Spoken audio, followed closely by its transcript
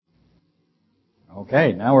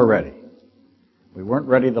Okay, now we're ready. We weren't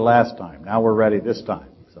ready the last time. Now we're ready this time.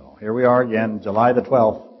 So here we are again, July the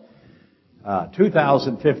 12th,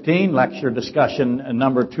 2015, lecture discussion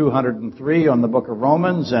number 203 on the book of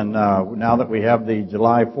Romans. And now that we have the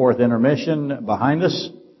July 4th intermission behind us,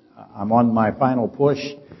 I'm on my final push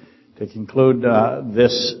to conclude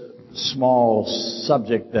this small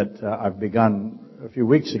subject that I've begun a few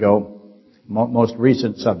weeks ago, most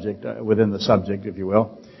recent subject within the subject, if you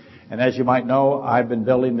will. And as you might know, I've been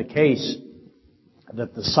building the case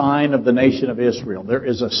that the sign of the nation of Israel, there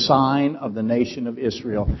is a sign of the nation of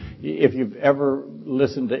Israel. If you've ever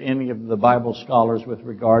listened to any of the Bible scholars with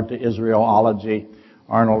regard to Israelology,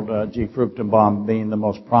 Arnold G. Fruchtenbaum being the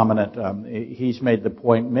most prominent, he's made the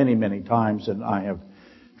point many, many times, and I have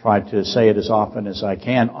tried to say it as often as I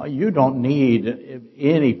can. You don't need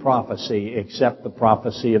any prophecy except the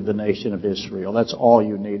prophecy of the nation of Israel. That's all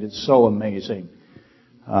you need. It's so amazing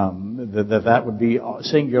that would be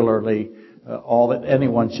singularly all that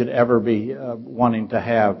anyone should ever be wanting to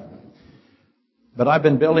have. But I've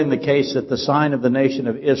been building the case that the sign of the nation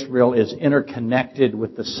of Israel is interconnected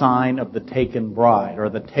with the sign of the taken bride, or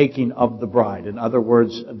the taking of the bride. In other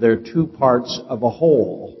words, they're two parts of a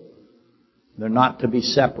whole. They're not to be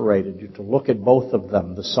separated. You're to look at both of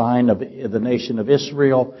them. The sign of the nation of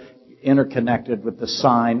Israel interconnected with the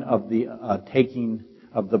sign of the taking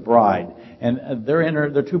of the bride. And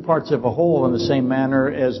they're two parts of a whole in the same manner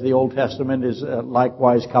as the Old Testament is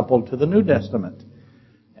likewise coupled to the New Testament.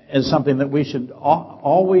 As something that we should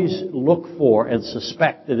always look for and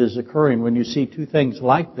suspect that is occurring. When you see two things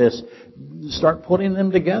like this, start putting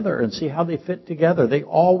them together and see how they fit together. They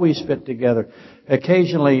always fit together.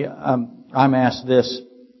 Occasionally, I'm asked this.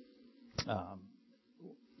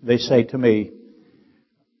 They say to me,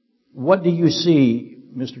 what do you see,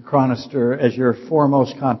 Mr. Chronister, as your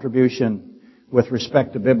foremost contribution with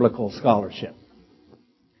respect to biblical scholarship?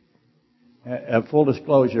 Full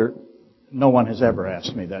disclosure, no one has ever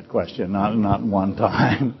asked me that question, not one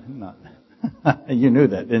time. You knew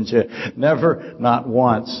that, didn't you? Never, not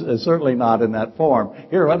once, certainly not in that form.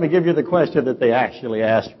 Here, let me give you the question that they actually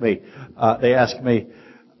asked me. They asked me,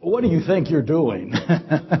 what do you think you're doing?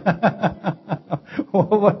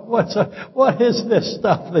 What is this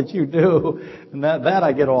stuff that you do? And that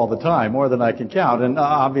I get all the time, more than I can count. And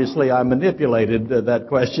obviously I manipulated that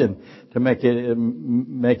question to make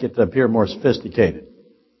it appear more sophisticated.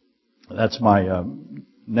 That's my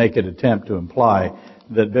naked attempt to imply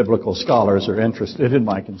that biblical scholars are interested in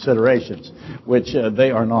my considerations, which they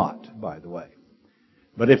are not, by the way.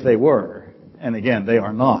 But if they were, and again, they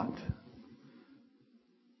are not.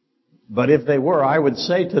 But if they were, I would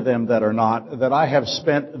say to them that are not, that I have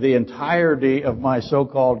spent the entirety of my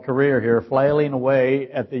so-called career here flailing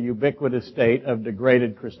away at the ubiquitous state of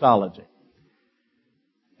degraded Christology.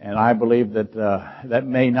 And I believe that that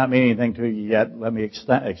may not mean anything to you yet. Let me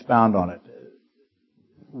expound on it.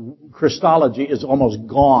 Christology is almost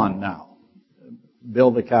gone now.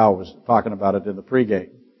 Bill the Cow was talking about it in the pregame.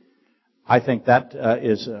 I think that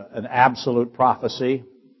is an absolute prophecy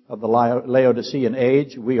of the Laodicean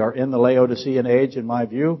age. We are in the Laodicean age, in my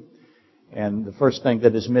view. And the first thing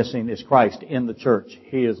that is missing is Christ in the church.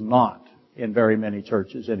 He is not in very many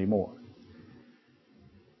churches anymore.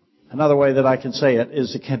 Another way that I can say it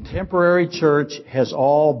is the contemporary church has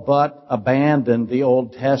all but abandoned the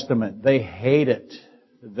Old Testament. They hate it.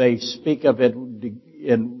 They speak of it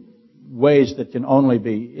in ways that can only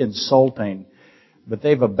be insulting. But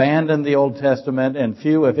they've abandoned the Old Testament, and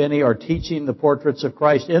few, if any, are teaching the portraits of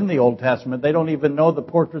Christ in the Old Testament. They don't even know the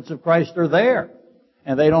portraits of Christ are there,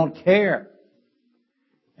 and they don't care.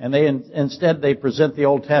 And instead they present the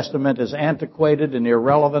Old Testament as antiquated and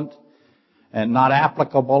irrelevant and not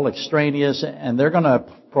applicable, extraneous, and they're going to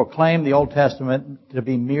proclaim the Old Testament to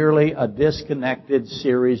be merely a disconnected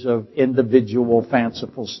series of individual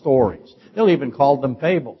fanciful stories. They'll even call them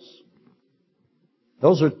fables.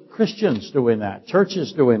 Those are Christians doing that,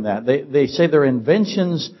 churches doing that. They say they're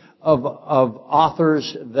inventions of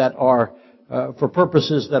authors that are for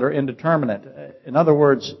purposes that are indeterminate. In other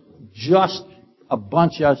words, just a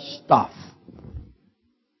bunch of stuff.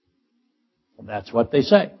 That's what they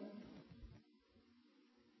say.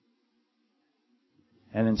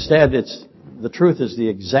 And instead, the truth is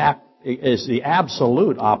the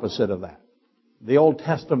absolute opposite of that. The Old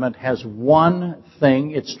Testament has one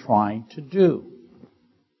thing it's trying to do.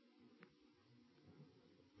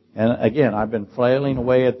 And again, I've been flailing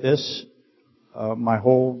away at this my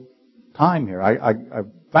whole time here. I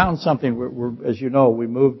found something. As you know, we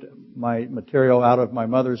moved my material out of my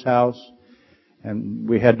mother's house, and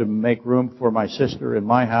we had to make room for my sister in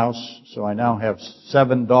my house. So I now have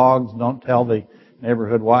 7 dogs. Don't tell the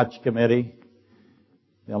Neighborhood Watch Committee.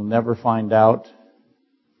 They'll never find out.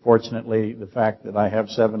 Fortunately, the fact that I have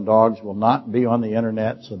 7 dogs will not be on the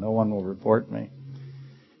internet, so no one will report me.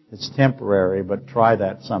 It's temporary, but try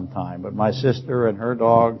that sometime. But my sister and her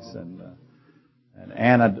dogs, and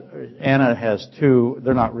Anna has 2.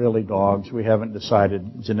 They're not really dogs. We haven't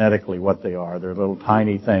decided genetically what they are. They're little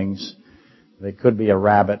tiny things. They could be a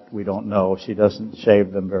rabbit. We don't know. She doesn't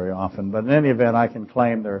shave them very often. But in any event, I can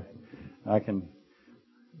claim they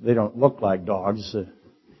don't look like dogs.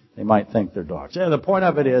 They might think they're dogs. And the point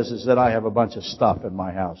of it is that I have a bunch of stuff in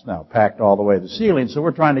my house now, packed all the way to the ceiling. So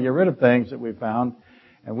we're trying to get rid of things that we found.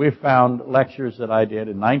 And we found lectures that I did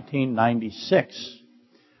in 1996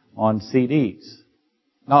 on CDs.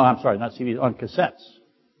 No, I'm sorry, not CDs, on cassettes.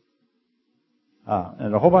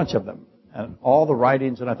 And a whole bunch of them. And all the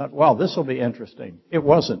writings, and I thought, well, this will be interesting. It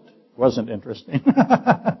wasn't interesting.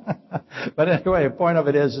 But anyway, the point of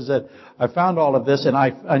it is that I found all of this, and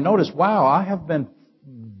I noticed, wow, I have been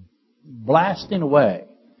blasting away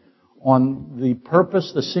on the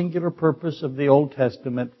purpose, the singular purpose of the Old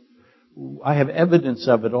Testament. I have evidence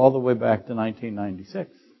of it all the way back to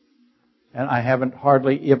 1996. And I haven't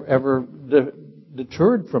hardly ever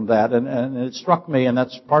deterred from that, and it struck me, and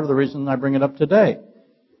that's part of the reason I bring it up today.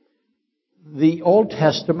 The Old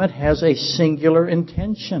Testament has a singular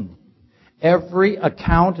intention. Every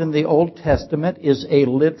account in the Old Testament is a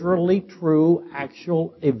literally true,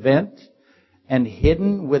 actual event, and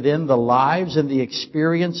hidden within the lives and the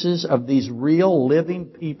experiences of these real living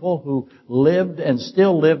people who lived and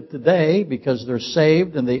still live today because they're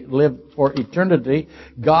saved and they live for eternity.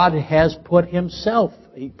 God has put Himself,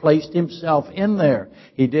 He placed Himself in there.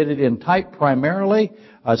 He did it in type primarily,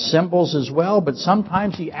 symbols as well, but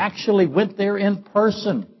sometimes He actually went there in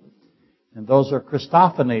person. And those are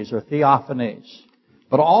Christophanies or theophanies.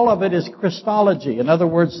 But all of it is Christology. In other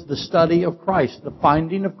words, the study of Christ, the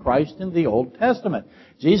finding of Christ in the Old Testament.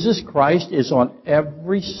 Jesus Christ is on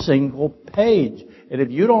every single page. And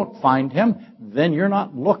if you don't find Him, then you're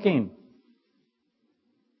not looking.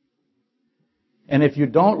 And if you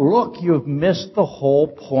don't look, you've missed the whole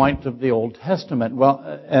point of the Old Testament. Well,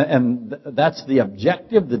 and that's the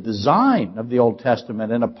objective, the design of the Old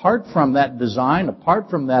Testament. And apart from that design, apart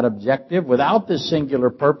from that objective, without this singular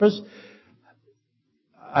purpose,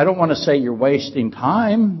 I don't want to say you're wasting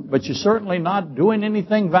time, but you're certainly not doing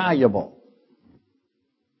anything valuable.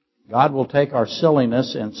 God will take our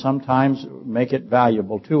silliness and sometimes make it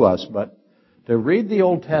valuable to us, but to read the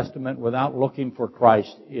Old Testament without looking for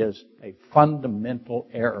Christ is a fundamental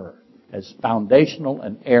error, as foundational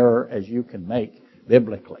an error as you can make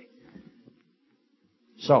biblically.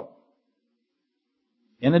 So,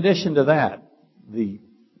 in addition to that, the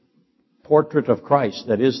portrait of Christ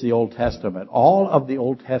that is the Old Testament, all of the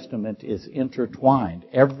Old Testament is intertwined.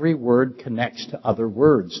 Every word connects to other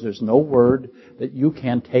words. There's no word that you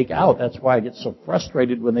can take out. That's why I get so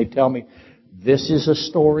frustrated when they tell me, this is a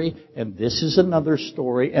story, and this is another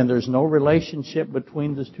story, and there's no relationship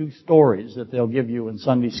between the 2 stories that they'll give you in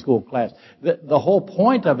Sunday school class. The whole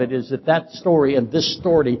point of it is that story and this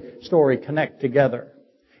story connect together.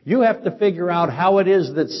 You have to figure out how it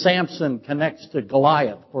is that Samson connects to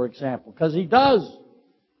Goliath, for example, because he does.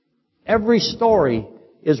 Every story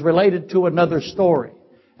is related to another story.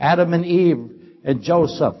 Adam and Eve and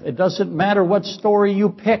Joseph. It doesn't matter what story you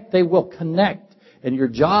pick, they will connect. And your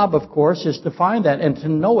job, of course, is to find that and to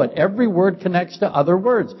know it. Every word connects to other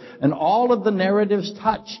words. And all of the narratives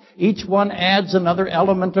touch. Each one adds another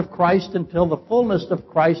element of Christ until the fullness of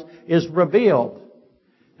Christ is revealed.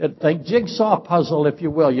 Think jigsaw puzzle, if you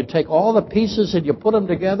will. You take all the pieces and you put them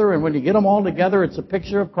together, and when you get them all together, it's a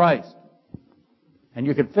picture of Christ. And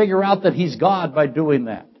you can figure out that He's God by doing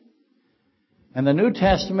that. And the New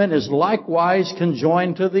Testament is likewise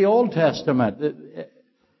conjoined to the Old Testament.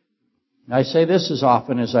 I say this as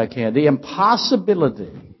often as I can. The impossibility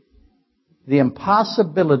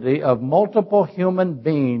of multiple human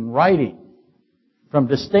beings writing from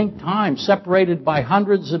distinct times, separated by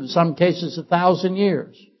hundreds, in some cases 1,000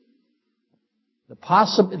 years.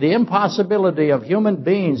 The impossibility of human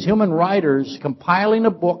beings, human writers, compiling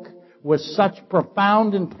a book with such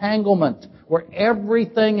profound entanglement, where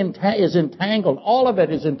everything is entangled, all of it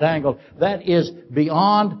is entangled, that is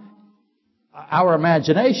beyond our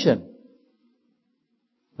imagination.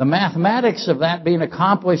 The mathematics of that being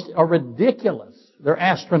accomplished are ridiculous. They're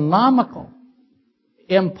astronomical.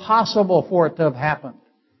 Impossible for it to have happened.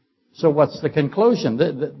 So what's the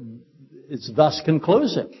conclusion? It's thus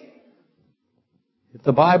conclusive. If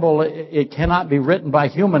the Bible, it cannot be written by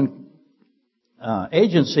human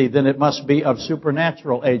agency, then it must be of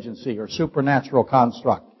supernatural agency or supernatural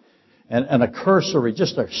construct. And a cursory,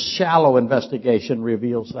 just a shallow investigation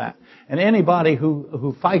reveals that. And anybody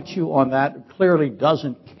who fights you on that clearly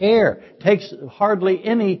doesn't care. Takes hardly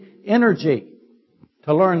any energy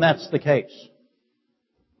to learn that's the case.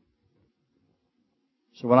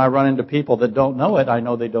 So when I run into people that don't know it, I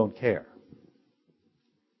know they don't care.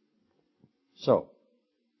 So,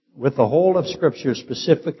 with the whole of Scripture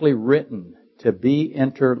specifically written to be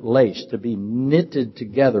interlaced, to be knitted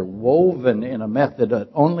together, woven in a method that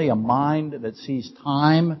only a mind that sees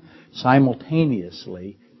time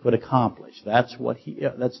simultaneously could accomplish. That's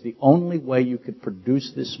the only way you could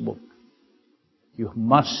produce this book. You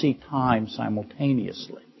must see time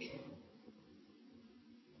simultaneously.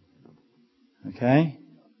 Okay?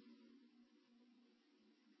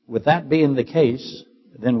 With that being the case,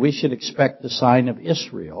 then we should expect the sign of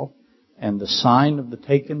Israel and the sign of the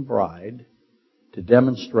taken bride to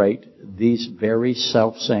demonstrate these very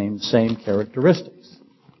same characteristics.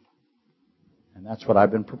 And that's what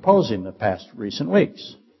I've been proposing the past recent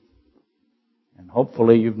weeks. And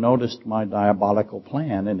hopefully you've noticed my diabolical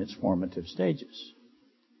plan in its formative stages.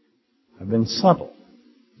 I've been subtle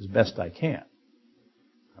as best I can.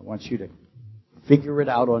 I want you to figure it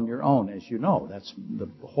out on your own, as you know. That's the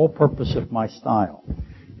whole purpose of my style,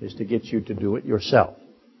 is to get you to do it yourself.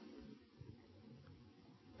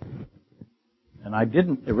 And I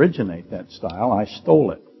didn't originate that style, I stole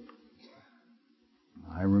it.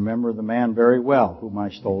 I remember the man very well whom I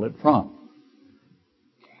stole it from.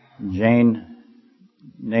 Jane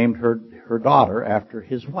named her daughter after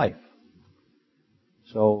his wife.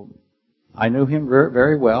 So I knew him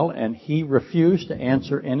very well, and he refused to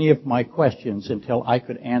answer any of my questions until I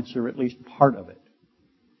could answer at least part of it.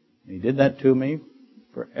 And he did that to me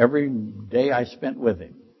for every day I spent with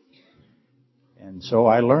him. And so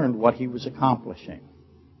I learned what he was accomplishing.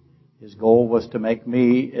 His goal was to make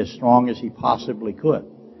me as strong as he possibly could.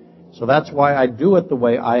 So that's why I do it the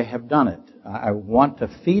way I have done it. I want to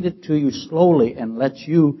feed it to you slowly and let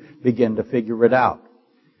you begin to figure it out.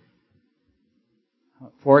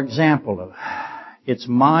 For example, it's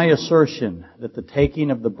my assertion that the taking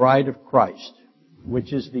of the bride of Christ,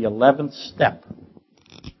 which is the 11th step.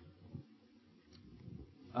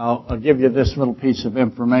 I'll give you this little piece of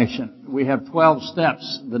information. We have 12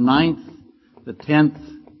 steps. The 9th, the 10th,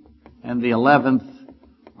 and the 11th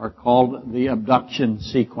are called the abduction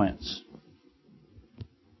sequence.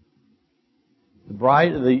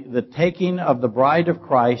 The taking of the bride of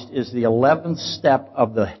Christ is the 11th step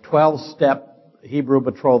of the 12-step Hebrew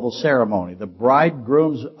betrothal ceremony. The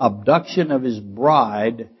bridegroom's abduction of his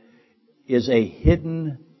bride is a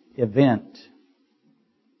hidden event.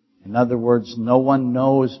 In other words, no one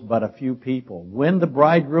knows but a few people. When the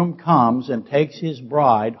bridegroom comes and takes his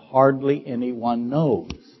bride, hardly anyone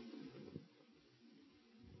knows.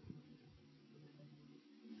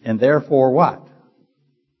 And therefore what?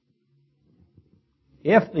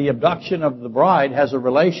 If the abduction of the bride has a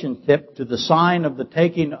relationship to the sign of the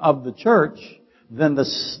taking of the church, then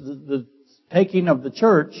the taking of the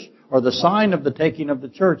church, or the sign of the taking of the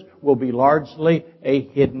church, will be largely a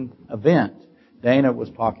hidden event. Dana was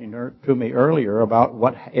talking to me earlier about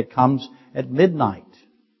what it comes at midnight.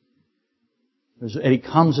 It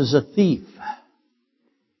comes as a thief.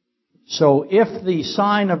 So if the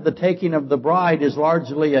sign of the taking of the bride is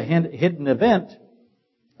largely a hidden event,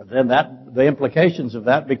 then the implications of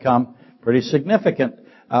that become pretty significant.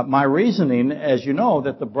 My reasoning, as you know,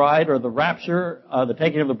 that the bride or the rapture, the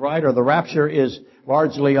taking of the bride or the rapture is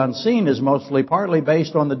largely unseen, is mostly partly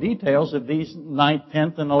based on the details of these 9th,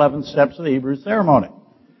 10th, and 11th steps of the Hebrew ceremony.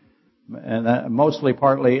 And mostly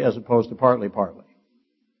partly as opposed to partly.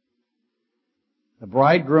 The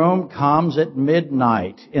bridegroom comes at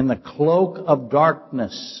midnight in the cloak of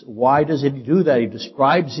darkness. Why does he do that? He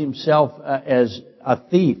describes himself as a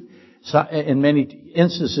thief in many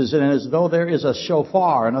instances, and as though there is a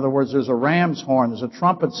shofar. In other words, there's a ram's horn, there's a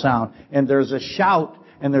trumpet sound, and there's a shout,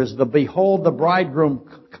 and there's the behold, the bridegroom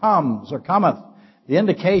comes or cometh. The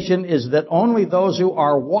indication is that only those who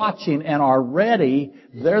are watching and are ready,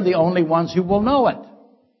 they're the only ones who will know it.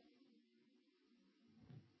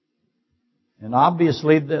 And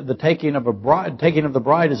obviously, the taking of the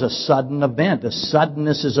bride is a sudden event. The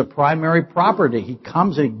suddenness is a primary property. He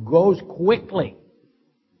comes and he goes quickly.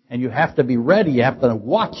 And you have to be ready. You have to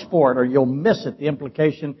watch for it or you'll miss it. The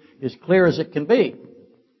implication is clear as it can be.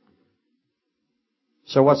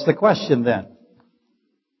 So what's the question then?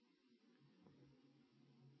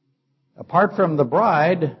 Apart from the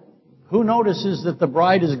bride, who notices that the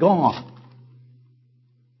bride is gone?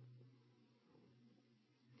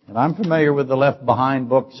 And I'm familiar with the Left Behind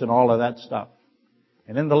books and all of that stuff.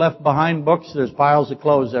 And in the Left Behind books, there's piles of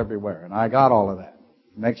clothes everywhere. And I got all of that.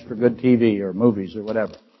 It makes for good TV or movies or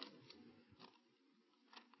whatever.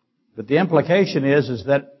 But the implication is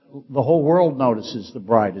that the whole world notices the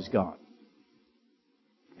bride is gone.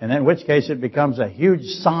 And in which case it becomes a huge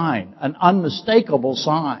sign, an unmistakable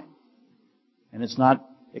sign. And it's not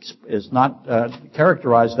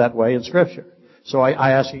characterized that way in Scripture. So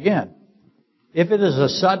I ask again, if it is a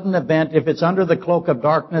sudden event, if it's under the cloak of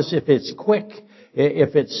darkness, if it's quick,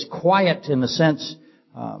 if it's quiet in the sense,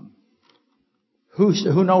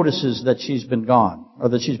 who notices that she's been gone or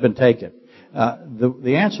that she's been taken?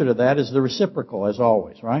 The answer to that is the reciprocal, as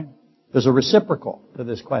always, right? There's a reciprocal to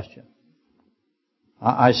this question.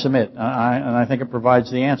 I submit, and I think it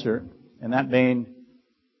provides the answer, and that being,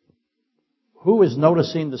 who is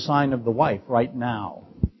noticing the sign of the wife right now?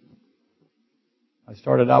 I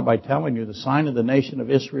started out by telling you the sign of the nation of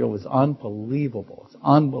Israel is unbelievable. It's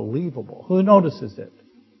unbelievable. Who notices it?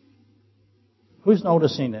 Who's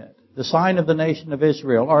noticing it? The sign of the nation of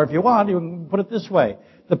Israel. Or if you want, you can put it this way.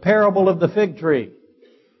 The parable of the fig tree.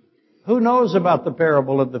 Who knows about the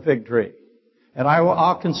parable of the fig tree? And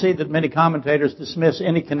I'll concede that many commentators dismiss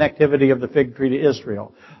any connectivity of the fig tree to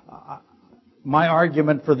Israel. My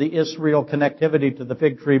argument for the Israel connectivity to the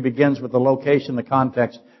fig tree begins with the location, the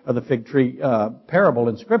context of the fig tree parable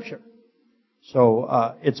in Scripture.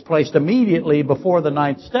 So it's placed immediately before the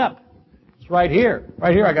ninth step. It's right here.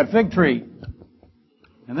 Right here I got fig tree.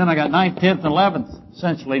 And then I got 9th, 10th, and 11th.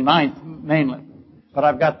 Essentially 9th mainly. But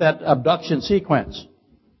I've got that abduction sequence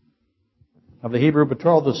of the Hebrew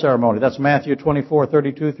betrothal ceremony. That's Matthew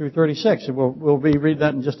 24:32 through 36. We'll reread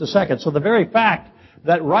that in just a second. So the very fact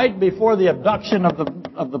that right before the abduction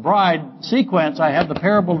of the bride sequence, I have the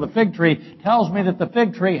parable of the fig tree, tells me that the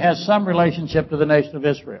fig tree has some relationship to the nation of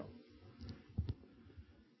Israel.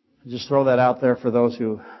 I'll just throw that out there for those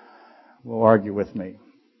who will argue with me.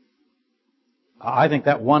 I think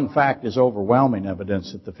that one fact is overwhelming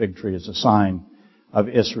evidence that the fig tree is a sign of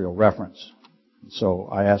Israel reference. So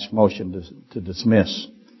I ask motion to dismiss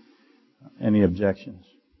any objections.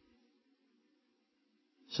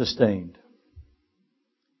 Sustained.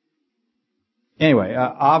 Anyway,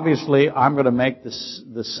 obviously I'm going to make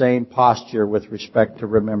the same posture with respect to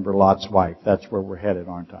remember Lot's wife. That's where we're headed,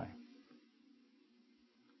 aren't I?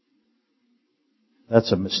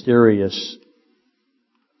 That's a mysterious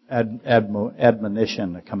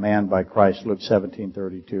admonition, a command by Christ, Luke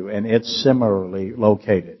 17:32, and it's similarly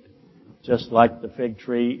located. Just like the fig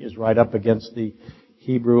tree is right up against the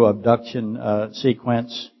Hebrew abduction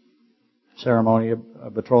sequence, ceremony,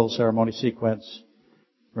 betrothal ceremony sequence.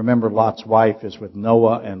 Remember, Lot's wife is with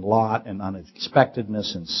Noah and Lot, and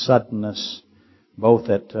unexpectedness and suddenness, both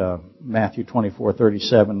at Matthew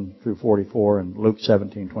 24:37 through 44 and Luke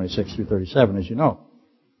 17:26 through 37, as you know.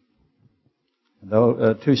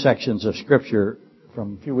 Though two sections of Scripture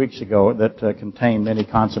from a few weeks ago that contain many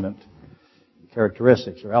consonant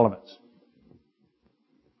characteristics or elements.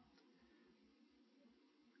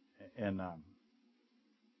 And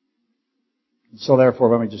so therefore,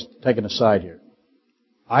 let me just take an aside here.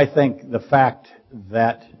 I think the fact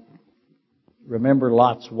that remember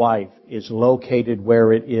Lot's wife is located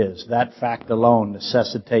where it is, that fact alone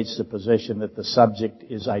necessitates the position that the subject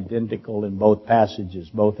is identical in both passages,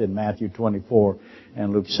 both in Matthew 24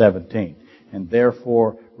 and Luke 17. And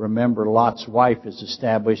therefore, remember Lot's wife is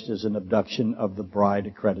established as an abduction of the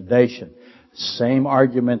bride accreditation. Same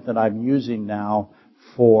argument that I'm using now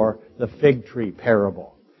for the fig tree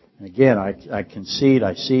parable. And again, I concede,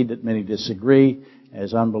 I see that many disagree,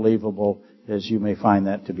 as unbelievable as you may find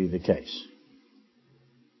that to be the case.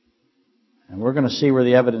 And we're going to see where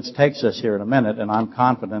the evidence takes us here in a minute, and I'm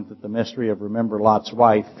confident that the mystery of remember Lot's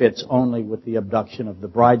wife fits only with the abduction of the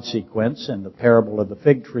bride sequence, and the parable of the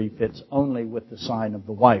fig tree fits only with the sign of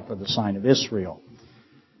the wife, or the sign of Israel.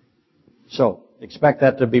 So, expect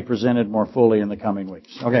that to be presented more fully in the coming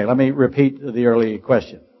weeks. Okay, let me repeat the early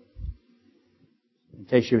question. In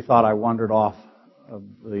case you thought I wandered off of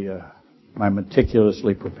my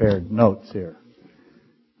meticulously prepared notes here.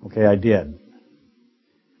 Okay, I did.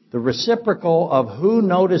 The reciprocal of who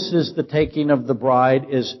notices the taking of the bride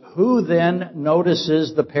is who then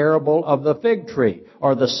notices the parable of the fig tree,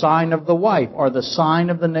 or the sign of the wife, or the sign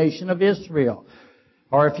of the nation of Israel.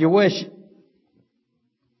 Or if you wish,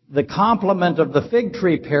 the complement of the fig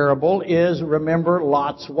tree parable is remember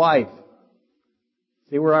Lot's wife.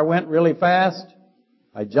 See where I went really fast?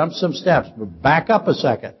 I jumped some steps, but back up a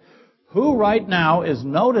second. Who right now is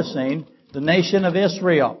noticing the nation of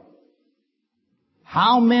Israel?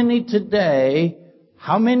 How many people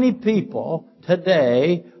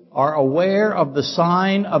today are aware of the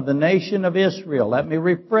sign of the nation of Israel? Let me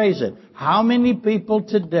rephrase it. How many people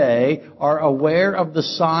today are aware of the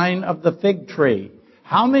sign of the fig tree?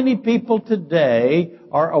 How many people today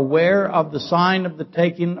are aware of the sign of the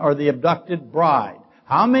taking or the abducted bride?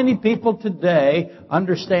 How many people today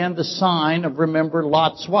understand the sign of remember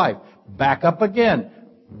Lot's wife? Back up again.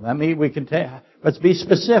 Let's be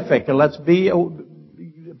specific and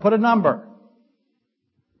put a number.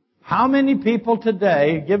 How many people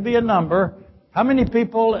today, give me a number, how many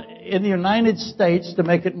people in the United States, to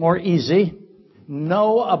make it more easy,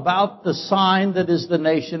 know about the sign that is the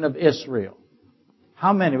nation of Israel?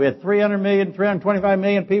 How many? We had 300 million, 325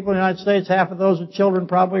 million people in the United States. Half of those are children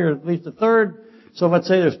probably, or at least a third. So let's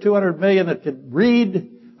say there's 200 million that could read.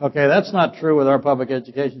 Okay, that's not true with our public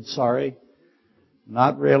education. Sorry.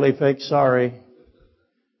 Not really fake sorry.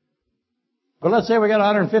 But let's say we got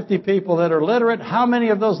 150 people that are literate. How many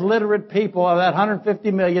of those literate people of that 150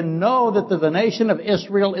 million know that the nation of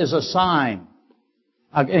Israel is a sign?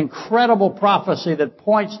 An incredible prophecy that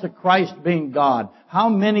points to Christ being God. How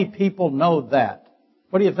many people know that?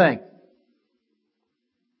 What do you think?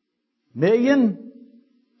 Million?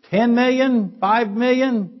 10 million? 5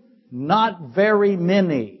 million? Not very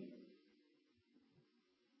many.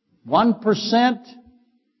 1%?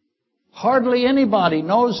 Hardly anybody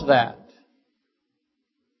knows that.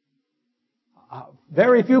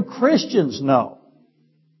 Very few Christians know.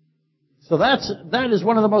 So that is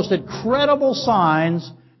one of the most incredible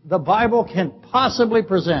signs the Bible can possibly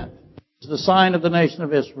present. It's the sign of the nation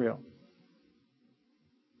of Israel.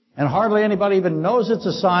 And hardly anybody even knows it's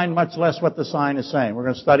a sign, much less what the sign is saying. We're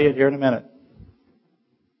going to study it here in a minute.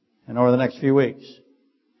 And over the next few weeks.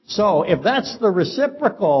 So, if that's the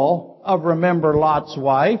reciprocal of remember Lot's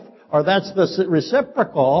wife, or that's the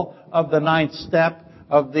reciprocal of the ninth step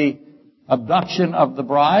of the abduction of the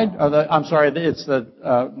bride, it's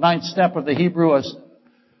the ninth step of the Hebrew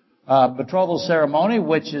betrothal ceremony,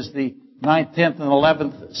 which is the 9th, 10th, and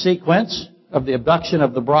 11th sequence of the abduction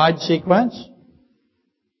of the bride sequence.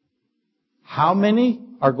 How many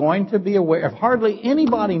are going to be aware? If hardly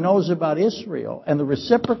anybody knows about Israel, and the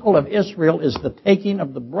reciprocal of Israel is the taking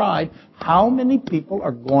of the bride, how many people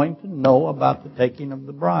are going to know about the taking of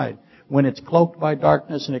the bride? When it's cloaked by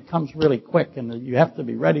darkness and it comes really quick and you have to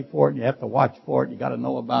be ready for it and you have to watch for it, you got to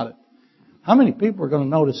know about it. How many people are going to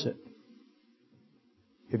notice it?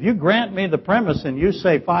 If you grant me the premise and you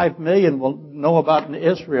say 5 million will know about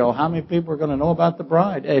Israel, how many people are going to know about the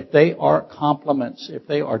bride? If they are complements, if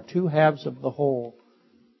they are two halves of the whole.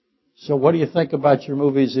 So what do you think about your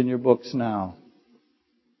movies and your books now?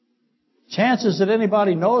 Chances that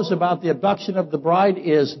anybody knows about the abduction of the bride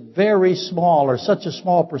is very small, or such a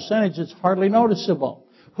small percentage it's hardly noticeable.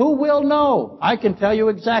 Who will know? I can tell you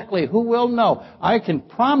exactly who will know. I can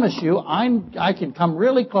promise you I can come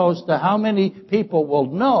really close to how many people will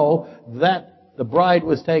know that the bride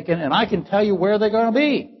was taken, and I can tell you where they're going to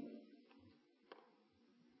be.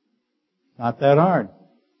 Not that hard.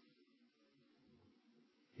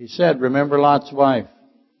 He said, remember Lot's wife.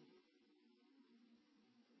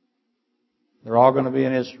 They're all going to be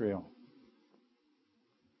in Israel.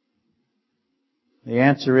 The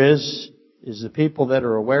answer is the people that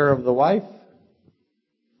are aware of the wife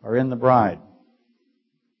are in the bride.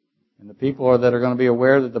 And the people that are going to be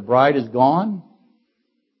aware that the bride is gone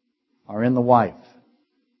are in the wife.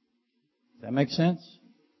 Does that make sense?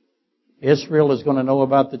 Israel is going to know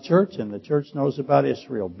about the church, and the church knows about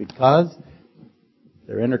Israel because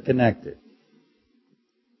they're interconnected.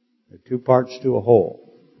 They're two parts to a whole.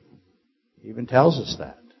 He even tells us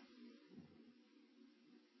that.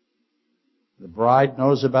 The bride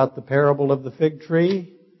knows about the parable of the fig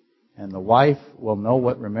tree, and the wife will know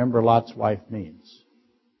what remember Lot's wife means.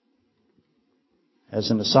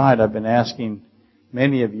 As an aside, I've been asking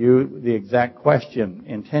many of you the exact question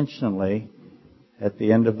intentionally at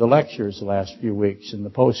the end of the lectures the last few weeks in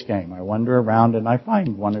the post-game. I wander around and I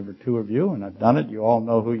find one or two of you, and I've done it. You all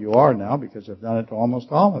know who you are now because I've done it to almost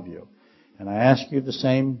all of you. And I ask you the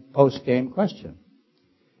same post-game question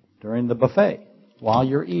during the buffet while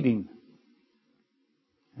you're eating.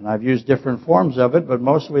 And I've used different forms of it, but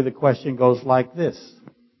mostly the question goes like this.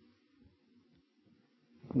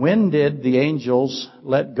 When did the angels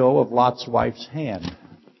let go of Lot's wife's hand?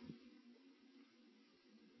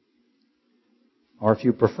 Or if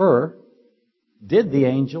you prefer, did the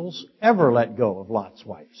angels ever let go of Lot's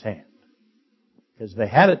wife's hand? Because they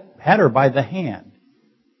had her by the hand.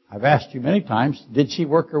 I've asked you many times, did she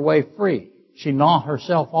work her way free? She gnaw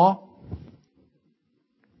herself off?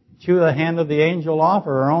 Chew the hand of the angel off,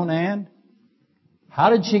 or her own hand? How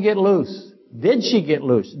did she get loose? Did she get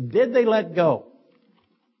loose? Did they let go?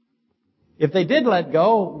 If they did let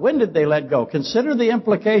go, when did they let go? Consider the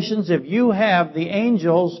implications if you have the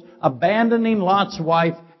angels abandoning Lot's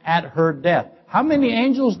wife at her death. How many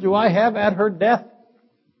angels do I have at her death?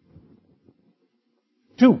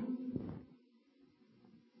 2.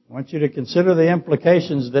 I want you to consider the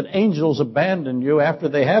implications that angels abandon you after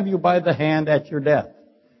they have you by the hand at your death.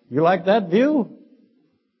 You like that view?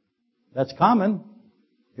 That's common,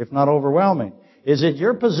 if not overwhelming. Is it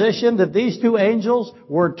your position that these 2 angels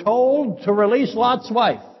were told to release Lot's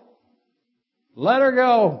wife? Let her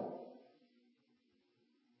go.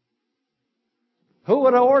 Who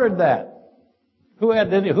would have ordered that? Who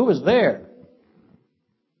was there?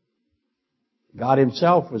 God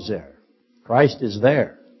Himself was there. Christ is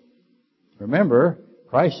there. Remember,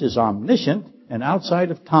 Christ is omniscient and outside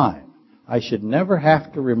of time. I should never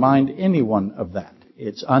have to remind anyone of that.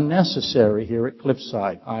 It's unnecessary here at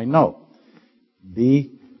Cliffside, I know.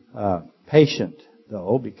 Be patient,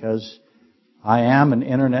 though, because I am an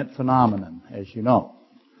internet phenomenon, as you know.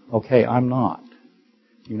 Okay, I'm not.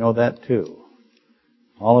 You know that too.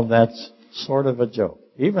 All of that's sort of a joke.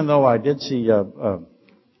 Even though I did see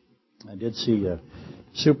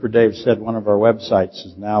Super Dave said one of our websites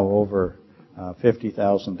is now over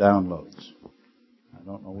 50,000 downloads. I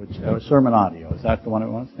don't know which. Sermon Audio. Is that the one it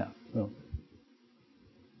was? Yeah. So,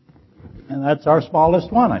 and that's our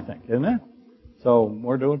smallest one, I think, isn't it? So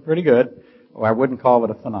we're doing pretty good. Oh, I wouldn't call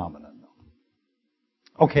it a phenomenon,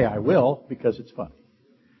 though. Okay, I will, because it's funny.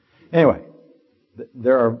 Anyway,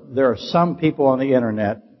 there are some people on the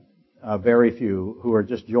internet, very few, who are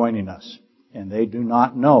just joining us. And they do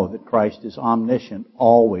not know that Christ is omniscient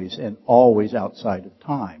always and always outside of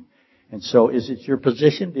time. And so is it your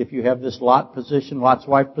position, if you have this Lot's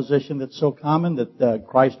wife position that's so common, that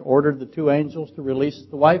Christ ordered the 2 angels to release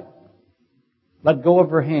the wife? Let go of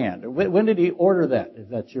her hand. When did He order that, if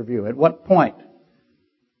that's your view? At what point?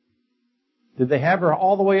 Did they have her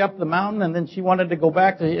all the way up the mountain and then she wanted to go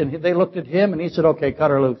back and they looked at Him and He said, okay,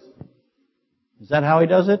 cut her loose? Is that how He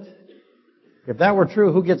does it? If that were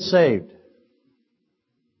true, who gets saved?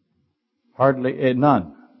 Hardly,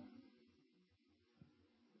 none.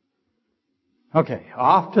 Okay,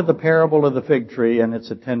 off to the parable of the fig tree and its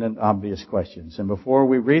attendant obvious questions. And before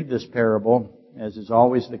we read this parable, as is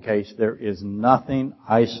always the case, there is nothing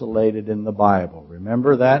isolated in the Bible.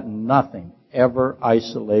 Remember that? Nothing ever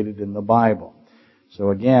isolated in the Bible.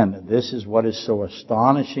 So again, this is what is so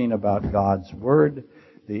astonishing about God's Word,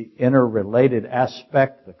 the interrelated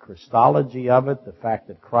aspect, the Christology of it, the fact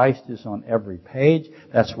that Christ is on every page.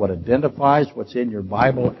 That's what identifies what's in your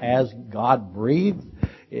Bible as God-breathed.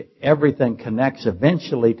 Everything connects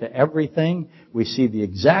eventually to everything. We see the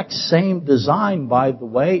exact same design, by the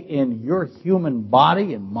way, in your human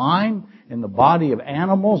body and mine, in the body of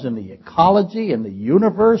animals, in the ecology, in the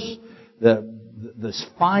universe. This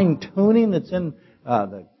fine-tuning that's in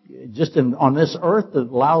on this earth that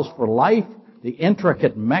allows for life. The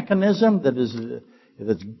intricate mechanism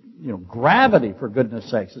that's gravity, for goodness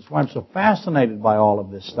sakes. That's why I'm so fascinated by all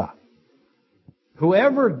of this stuff.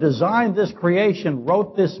 Whoever designed this creation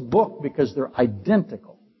wrote this book because they're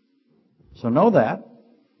identical. So know that.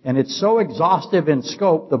 And it's so exhaustive in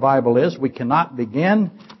scope, the Bible is, we cannot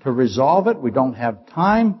begin to resolve it. We don't have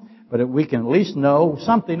time. But we can at least know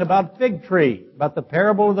something about fig tree, about the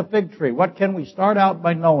parable of the fig tree. What can we start out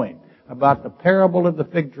by knowing about the parable of the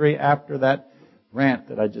fig tree after that rant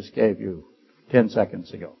that I just gave you 10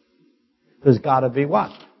 seconds ago? There's got to be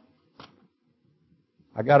what?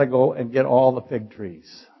 I got to go and get all the fig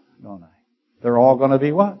trees, don't I? They're all going to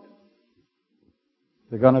be what?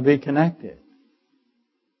 They're going to be connected.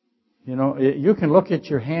 You know, you can look at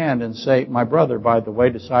your hand and say, my brother, by the way,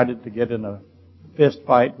 decided to get in a fist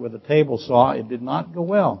fight with a table saw. It did not go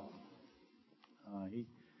well.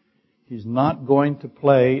 He's not going to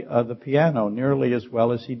play the piano nearly as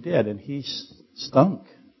well as he did, and he stunk.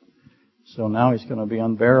 So now he's going to be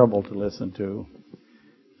unbearable to listen to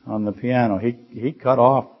on the piano. He cut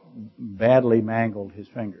off, badly mangled his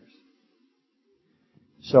fingers.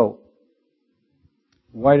 So,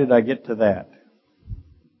 why did I get to that?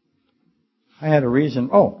 I had a reason.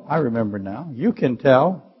 Oh, I remember now. You can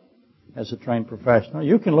tell, as a trained professional,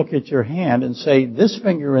 you can look at your hand and say, this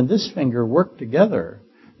finger and this finger work together.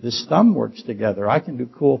 This thumb works together. I can do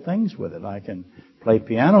cool things with it. I can play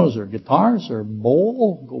pianos or guitars or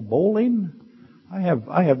go bowling. I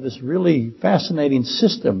have this really fascinating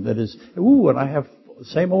system that is, and I have the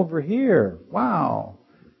same over here. Wow.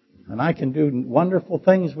 And I can do wonderful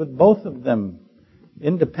things with both of them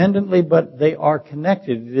independently, but they are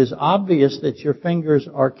connected. It is obvious that your fingers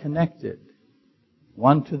are connected,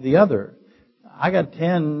 one to the other. I got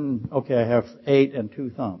 10, I have 8 and 2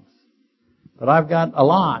 thumbs. But I've got a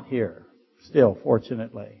lot here still,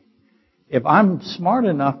 fortunately. If I'm smart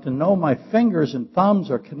enough to know my fingers and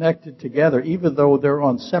thumbs are connected together, even though they're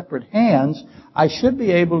on separate hands, I should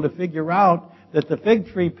be able to figure out that the fig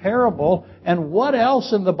tree parable, and what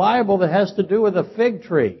else in the Bible that has to do with a fig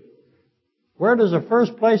tree? Where does the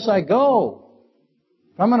first place I go?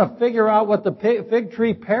 If I'm going to figure out what the fig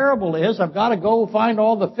tree parable is, I've got to go find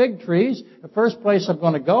all the fig trees. The first place I'm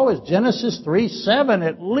going to go is Genesis 3:7.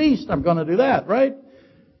 At least I'm going to do that, right?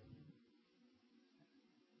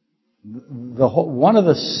 One of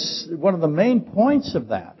the main points of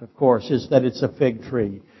that, of course, is that it's a fig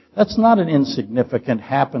tree. That's not an insignificant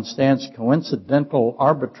happenstance, coincidental,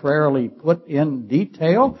 arbitrarily put in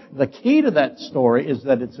detail. The key to that story is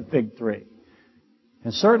that it's a fig tree.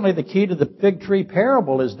 And certainly the key to the fig tree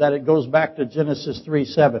parable is that it goes back to Genesis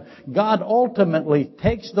 3:7. God ultimately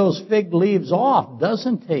takes those fig leaves off,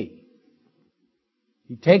 doesn't He?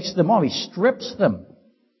 He takes them off. He strips them.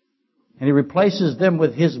 And He replaces them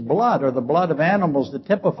with His blood, or the blood of animals that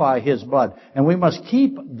typify His blood. And we must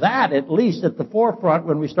keep that at least at the forefront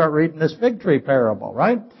when we start reading this fig tree parable,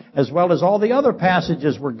 right? As well as all the other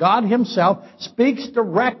passages where God Himself speaks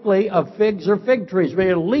directly of figs or fig trees. We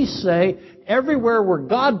at least say, everywhere where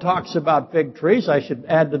God talks about fig trees, I should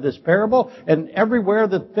add to this parable, and everywhere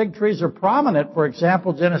that fig trees are prominent, for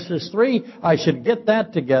example, Genesis 3, I should get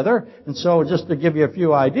that together. And so just to give you a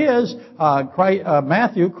few ideas, Christ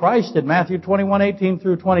in Matthew 21:18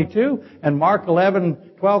 through 22, and Mark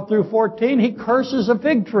 11:12 through 14, He curses a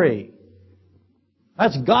fig tree.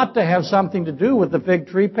 That's got to have something to do with the fig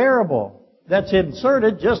tree parable. That's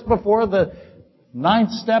inserted just before the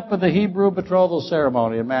 9th step of the Hebrew betrothal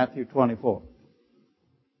ceremony in Matthew 24.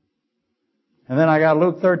 And then I got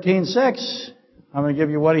Luke 13:6. I'm going to give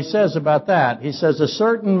you what he says about that. He says, a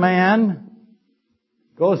certain man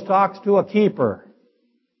talks to a keeper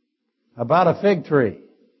about a fig tree.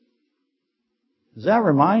 Does that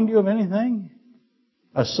remind you of anything?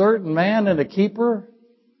 A certain man and a keeper?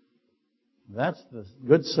 That's the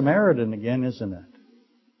Good Samaritan again, isn't it?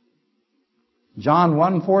 John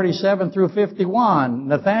 1:47 through 51,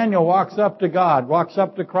 Nathanael walks up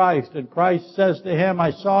to Christ, and Christ says to him,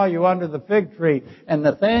 I saw you under the fig tree. And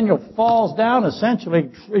Nathanael falls down, essentially,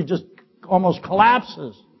 he just almost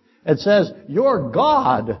collapses. It says, you're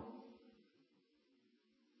God.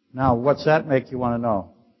 Now, what's that make you want to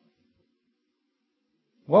know?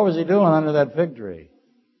 What was he doing under that fig tree?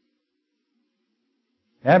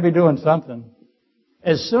 He had to be doing something.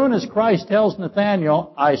 As soon as Christ tells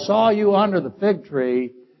Nathanael, I saw you under the fig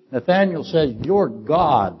tree, Nathanael says, you're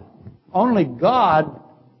God. Only God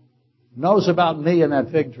knows about me and that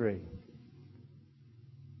fig tree.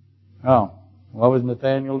 Oh, what was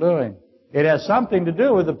Nathanael doing? It has something to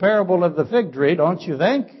do with the parable of the fig tree, don't you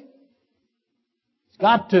think? It's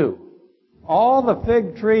got to. All the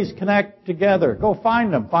fig trees connect together. Go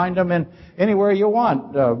find them. Find them in anywhere you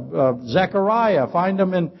want. Zechariah. Find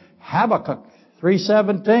them in Habakkuk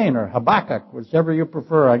 3:17 or Habakkuk, whichever you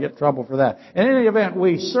prefer. I get trouble for that. In any event,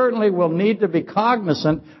 we certainly will need to be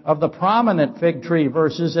cognizant of the prominent fig tree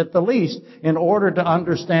verses at the least in order to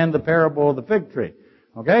understand the parable of the fig tree.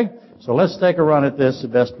 Okay? So let's take a run at this the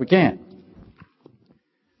best we can.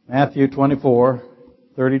 Matthew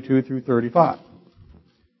 24:32 through 35.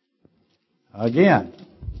 Again,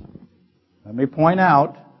 let me point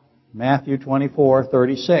out Matthew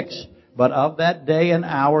 24:36. But of that day and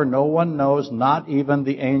hour no one knows, not even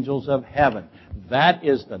the angels of heaven. That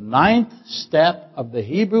is the 9th step of the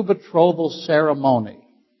Hebrew betrothal ceremony.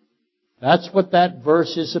 That's what that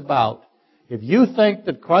verse is about. If you think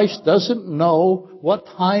that Christ doesn't know what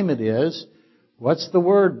time it is, what's the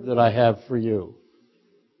word that I have for you?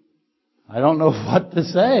 I don't know what to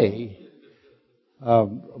say. A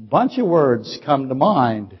bunch of words come to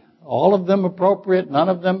mind. All of them appropriate, none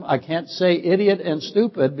of them, I can't say idiot and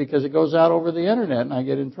stupid because it goes out over the internet and I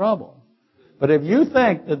get in trouble. But if you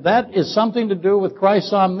think that that is something to do with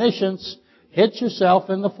Christ's omniscience, hit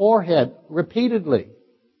yourself in the forehead repeatedly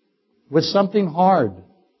with something hard.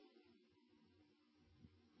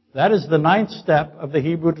 That is the 9th step of the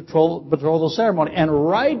Hebrew betrothal ceremony. And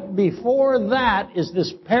right before that is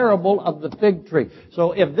this parable of the fig tree.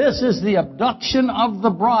 So if this is the abduction of the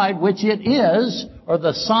bride, which it is, or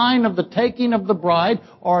the sign of the taking of the bride,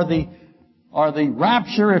 or the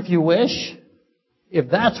rapture, if you wish, if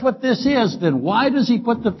that's what this is, then why does he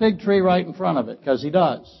put the fig tree right in front of it? Because he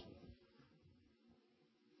does.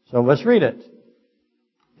 So let's read it.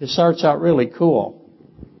 It starts out really cool.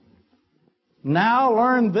 Now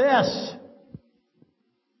learn this.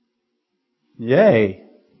 Yay.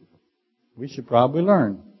 We should probably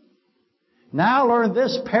learn. Now learn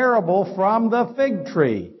this parable from the fig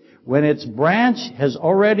tree. When its branch has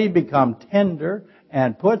already become tender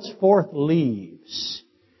and puts forth leaves,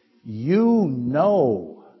 you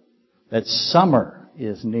know that summer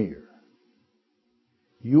is near.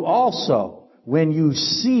 You also, when you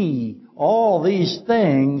see all these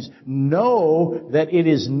things, know that it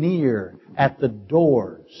is near at the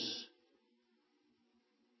doors.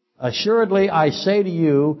 Assuredly, I say to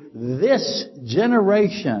you, this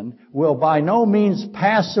generation will by no means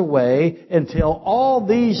pass away until all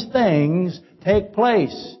these things take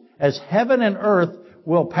place. As heaven and earth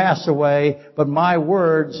will pass away, but my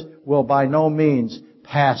words will by no means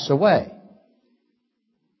pass away.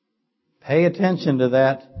 Pay attention to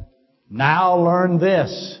that. Now learn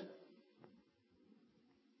this.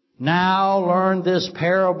 Now learn this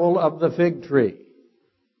parable of the fig tree.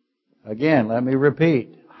 Again, let me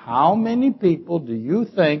repeat. How many people do you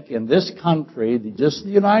think in this country, just the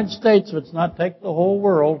United States, let's not take the whole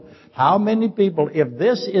world, how many people, if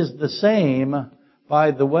this is the same,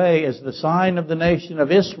 by the way, as the sign of the nation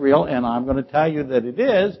of Israel, and I'm going to tell you that it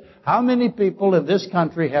is, how many people in this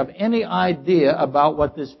country have any idea about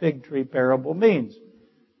what this fig tree parable means?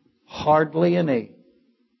 Hardly any.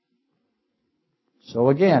 So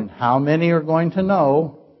again, how many are going to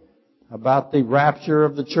know about the rapture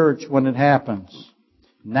of the church when it happens?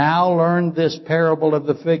 Now learn this parable of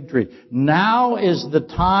the fig tree. Now is the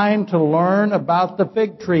time to learn about the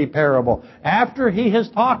fig tree parable. After he has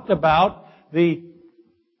talked about the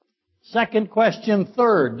second question,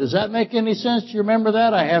 third. Does that make any sense? Do you remember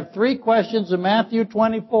that? I have 3 questions in Matthew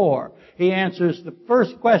 24. He answers the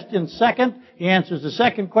first question second, he answers the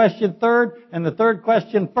second question third, and the third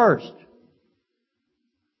question first.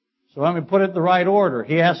 So let me put it in the right order.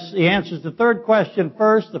 He answers the third question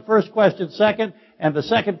first, the first question second, and the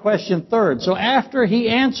second question third. So after he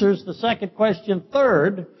answers the second question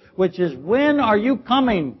third, which is, when are you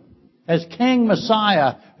coming as King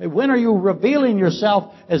Messiah? When are you revealing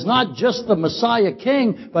yourself as not just the Messiah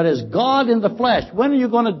King, but as God in the flesh? When are you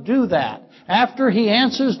going to do that? After he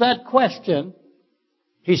answers that question,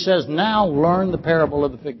 he says, now learn the parable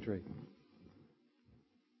of the fig tree.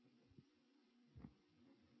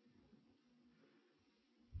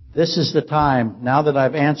 This is the time, now that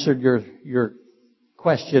I've answered your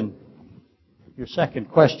question, your second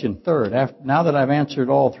question third, now that I've answered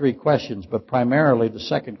all 3 questions, but primarily the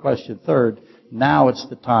second question third, now it's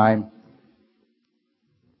the time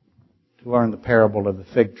to learn the parable of the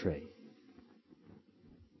fig tree.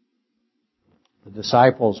 The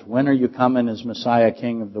disciples, when are you coming as Messiah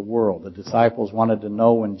King of the world? The disciples wanted to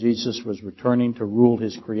know when Jesus was returning to rule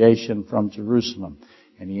his creation from Jerusalem.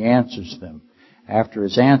 And he answers them. After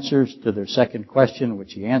his answers to their second question,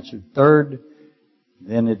 which he answered third,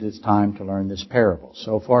 then it is time to learn this parable.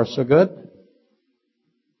 So far, so good?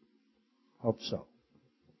 Hope so.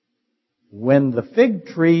 When the fig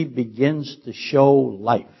tree begins to show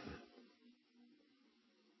life.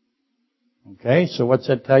 Okay, so what's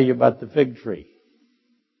that tell you about the fig tree?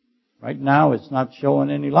 Right now, it's not showing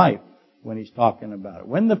any life when he's talking about it.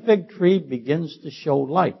 When the fig tree begins to show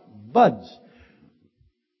life, buds,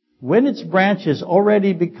 when its branches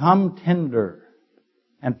already become tender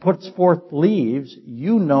and puts forth leaves,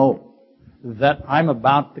 you know that I'm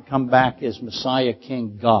about to come back as Messiah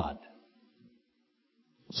King God.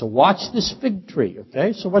 So watch this fig tree,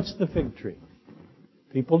 okay? So what's the fig tree?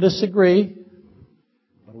 People disagree.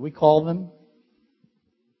 What do we call them?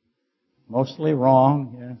 Mostly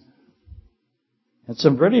wrong, yes. And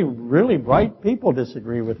some really bright people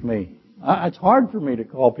disagree with me. It's hard for me to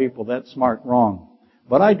call people that smart wrong.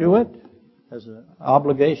 But I do it as an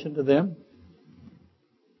obligation to them.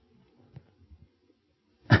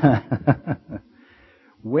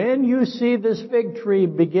 When you see this fig tree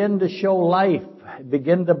begin to show life,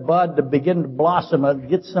 begin to bud, to begin to blossom,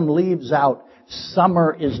 get some leaves out,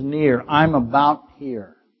 summer is near. I'm about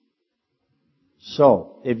here.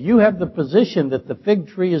 So, if you have the position that the fig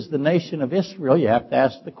tree is the nation of Israel, you have to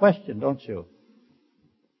ask the question, don't you?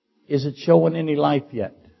 Is it showing any life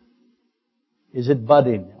yet? Is it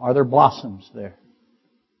budding? Are there blossoms there?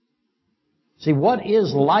 See, what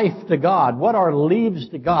is life to God? What are leaves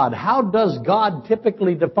to God? How does God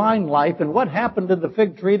typically define life? And what happened to the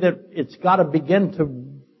fig tree that it's got to begin to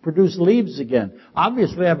produce leaves again?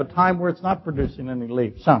 Obviously, I have a time where it's not producing any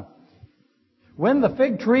leaves. Huh? When the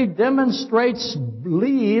fig tree demonstrates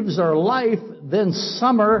leaves or life, then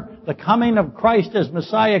summer, the coming of Christ as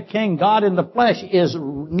Messiah King, God in the flesh, is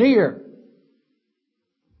near.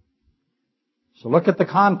 So look at the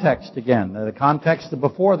context again. The context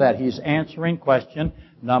before that, he's answering question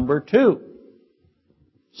number 2.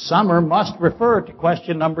 Summer must refer to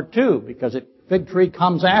question number 2 because the fig tree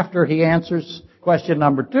comes after he answers question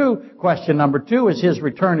number 2. Question number 2 is his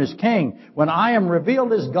return as king. When I am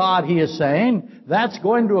revealed as God, he is saying, that's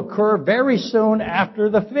going to occur very soon after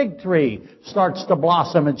the fig tree starts to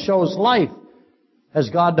blossom and shows life as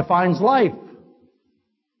God defines life.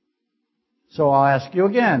 So I'll ask you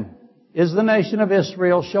again, is the nation of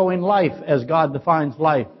Israel showing life as God defines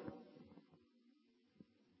life?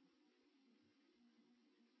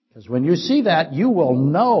 Because when you see that, you will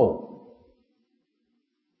know.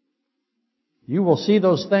 You will see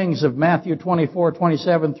those things of Matthew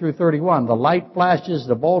 24:27 through 31. The light flashes,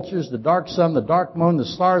 the vultures, the dark sun, the dark moon, the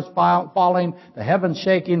stars falling, the heavens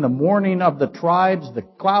shaking, the mourning of the tribes, the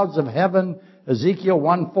clouds of heaven. Ezekiel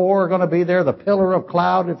 1:4 are going to be there, the pillar of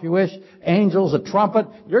cloud, if you wish, angels, a trumpet.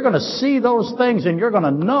 You're going to see those things and you're going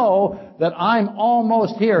to know that I'm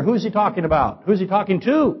almost here. Who's he talking about? Who's he talking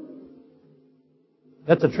to?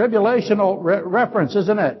 That's a tribulational reference,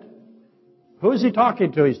 isn't it? Who is he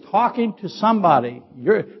talking to? He's talking to somebody.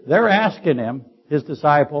 They're asking him, his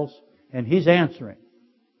disciples, and he's answering.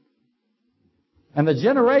 And the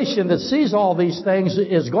generation that sees all these things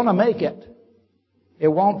is going to make it. It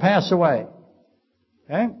won't pass away.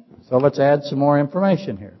 Okay? So let's add some more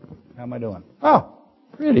information here. How am I doing? Oh,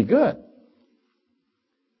 pretty good.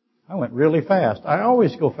 I went really fast. I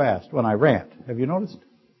always go fast when I rant. Have you noticed?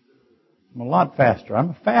 I'm a lot faster.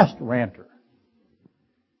 I'm a fast ranter.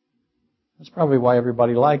 That's probably why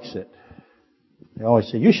everybody likes it. They always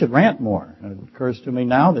say, you should rant more. And it occurs to me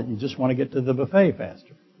now that you just want to get to the buffet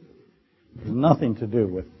faster. It has nothing to do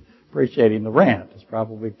with appreciating the rant. It's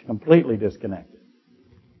probably completely disconnected.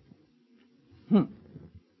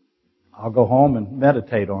 I'll go home and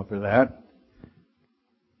meditate on through that.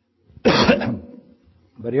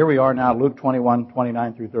 But here we are now, Luke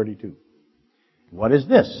 21:29 through 32. What is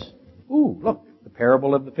this? Ooh, look, the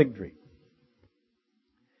parable of the fig tree.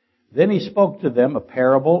 Then he spoke to them a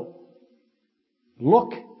parable.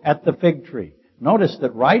 Look at the fig tree. Notice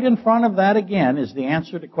that right in front of that again is the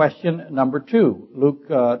answer to question number 2. Luke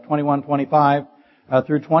 21:25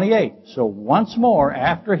 through 28. So once more,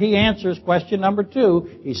 after he answers question number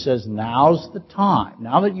 2, he says, now's the time.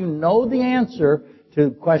 Now that you know the answer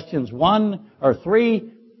to questions 1 or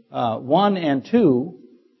 3, 1 and 2,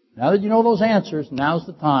 now that you know those answers, now's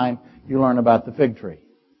the time you learn about the fig tree.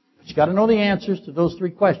 But you've got to know the answers to those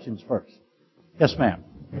 3 questions first. Yes, ma'am.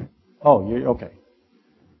 Oh, you're okay.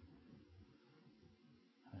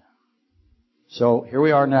 So here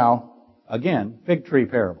we are now, again, fig tree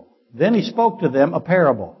parable. Then he spoke to them a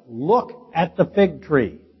parable. Look at the fig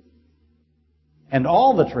tree and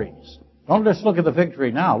all the trees. Don't just look at the fig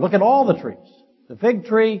tree now. Look at all the trees. The fig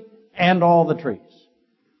tree and all the trees.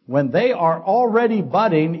 When they are already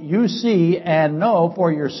budding, you see and know for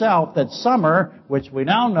yourself that summer, which we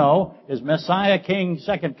now know is Messiah King's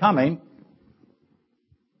second coming,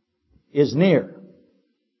 is near.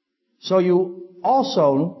 So you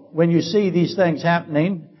also, when you see these things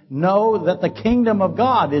happening, know that the kingdom of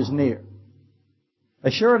God is near.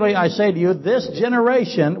 Assuredly, I say to you, this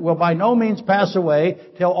generation will by no means pass away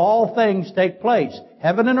till all things take place.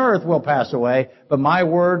 Heaven and earth will pass away, but my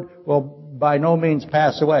word will by no means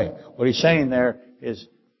pass away. What he's saying there is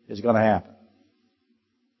going to happen.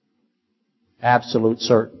 Absolute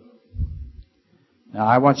certain. Now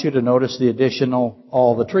I want you to notice the additional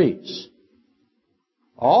all the trees.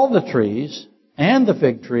 All the trees and the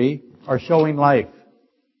fig tree are showing life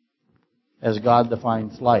as God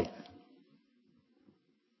defines life.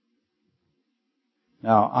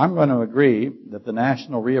 Now, I'm going to agree that the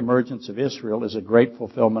national reemergence of Israel is a great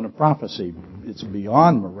fulfillment of prophecy. It's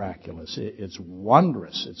beyond miraculous. It's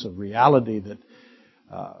wondrous. It's a reality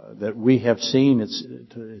that we have seen.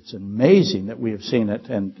 It's amazing that we have seen it,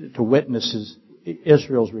 and to witness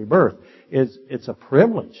Israel's rebirth. It's a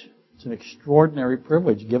privilege. It's an extraordinary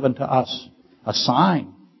privilege given to us, a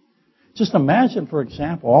sign. Just imagine, for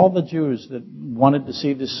example, all the Jews that wanted to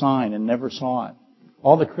see this sign and never saw it.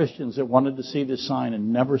 All the Christians that wanted to see this sign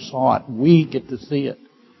and never saw it. We get to see it.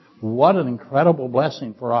 What an incredible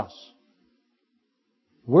blessing for us.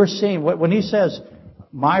 We're seeing, when he says,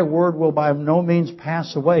 my word will by no means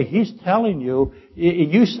pass away, he's telling you,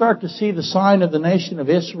 you start to see the sign of the nation of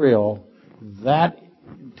Israel, that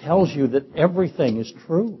tells you that everything is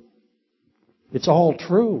true. It's all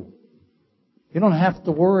true. You don't have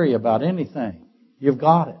to worry about anything. You've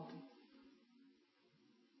got it.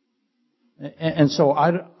 And so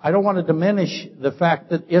I don't want to diminish the fact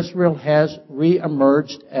that Israel has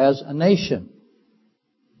reemerged as a nation.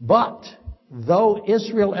 But though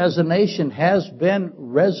Israel as a nation has been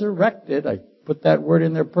resurrected, I put that word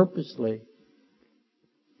in there purposely,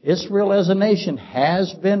 Israel as a nation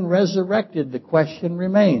has been resurrected. The question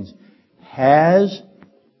remains, let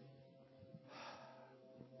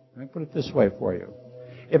me put it this way for you.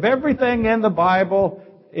 If everything in the Bible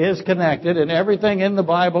is connected, and everything in the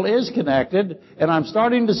Bible is connected, and I'm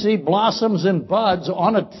starting to see blossoms and buds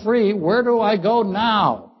on a tree, where do I go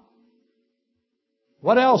now?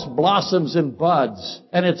 What else blossoms and buds?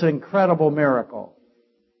 And it's an incredible miracle.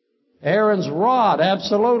 Aaron's rod,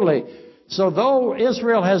 absolutely. So though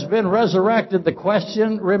Israel has been resurrected, the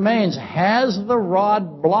question remains, has the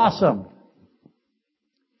rod blossomed?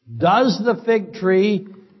 Does the fig tree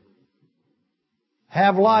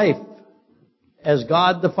have life as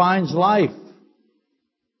God defines life?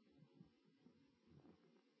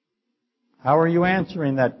 How are you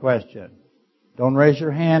answering that question? Don't raise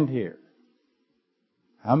your hand here.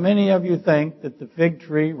 How many of you think that the fig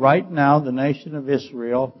tree right now, the nation of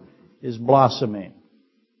Israel, is blossoming?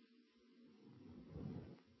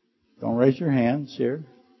 Don't raise your hands here,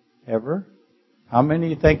 ever. How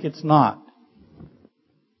many think it's not?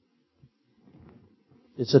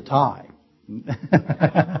 It's a tie.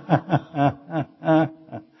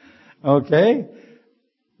 Okay?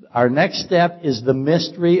 Our next step is the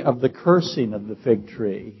mystery of the cursing of the fig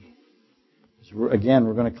tree. Again,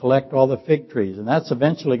 we're going to collect all the fig trees. And that's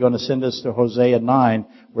eventually going to send us to Hosea 9,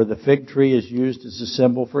 where the fig tree is used as a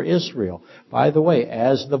symbol for Israel. By the way,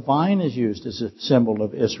 as the vine is used as a symbol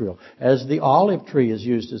of Israel, as the olive tree is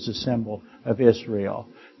used as a symbol of Israel.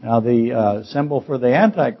 Now, the symbol for the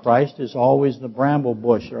Antichrist is always the bramble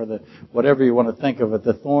bush, or the whatever you want to think of it,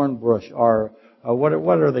 the thorn bush, or what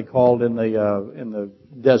are they called in the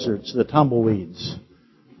deserts? The tumbleweeds.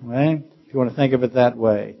 Okay? If you want to think of it that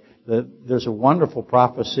way. There's a wonderful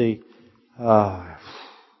prophecy. I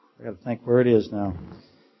got to think where it is now.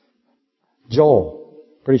 Joel.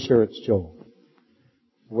 Pretty sure it's Joel.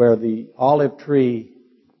 Where the olive tree,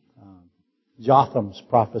 Jotham's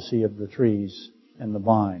prophecy of the trees and the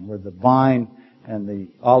vine, where the vine and the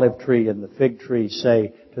olive tree and the fig tree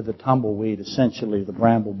say to the tumbleweed, essentially the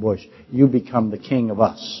bramble bush, you become the king of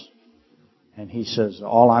us. And he says,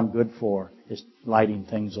 all I'm good for is lighting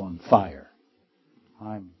things on fire.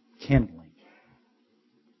 I'm kindling.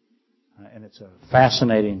 And it's a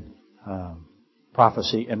fascinating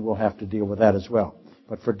prophecy, and we'll have to deal with that as well.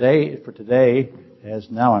 But for today,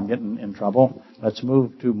 as now I'm getting in trouble, let's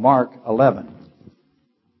move to Mark 11.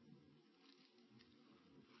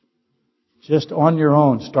 Just on your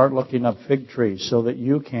own, start looking up fig trees so that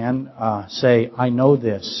you can say, I know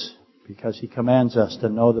this, because he commands us to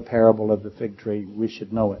know the parable of the fig tree. We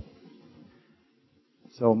should know it.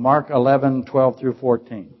 So Mark 11:12 through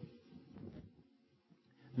 14.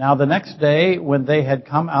 Now the next day, when they had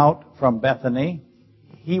come out from Bethany,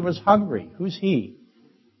 he was hungry. Who's he?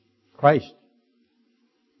 Christ.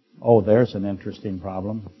 Oh, there's an interesting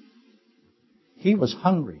problem. He was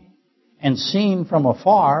hungry, and seen from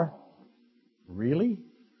afar, really?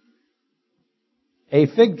 A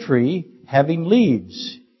fig tree having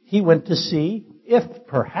leaves. He went to see if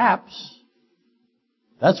perhaps,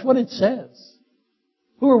 that's what it says.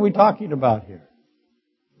 Who are we talking about here?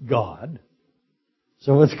 God.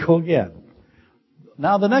 So let's go again.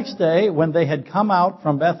 Now the next day, when they had come out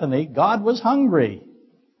from Bethany, God was hungry.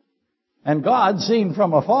 And God, seeing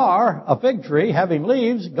from afar a fig tree having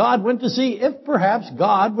leaves, God went to see if perhaps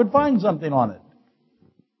God would find something on it.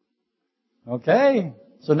 Okay?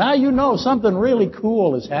 So now you know something really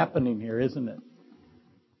cool is happening here, isn't it?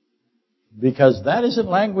 Because that isn't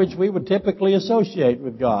language we would typically associate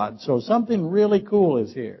with God. So something really cool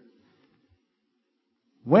is here.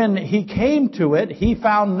 When he came to it, he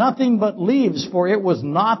found nothing but leaves, for it was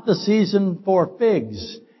not the season for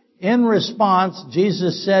figs. In response,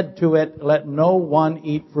 Jesus said to it, let no one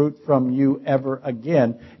eat fruit from you ever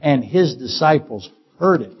again. And his disciples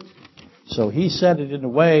heard it. So he said it in a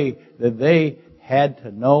way that they had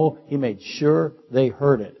to know. He made sure they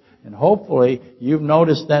heard it. And hopefully you've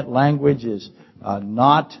noticed that language is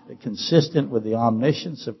not consistent with the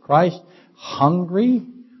omniscience of Christ. Hungry?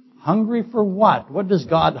 Hungry for what? What does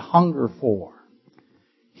God hunger for?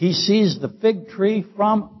 He sees the fig tree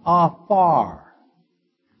from afar.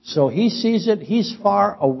 So he sees it. He's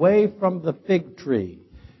far away from the fig tree.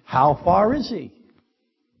 How far is he?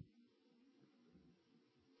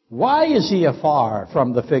 Why is he afar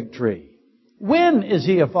from the fig tree? When is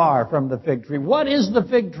he afar from the fig tree? What is the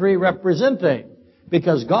fig tree representing?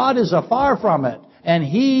 Because God is afar from it. And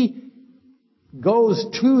he goes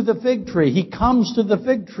to the fig tree. He comes to the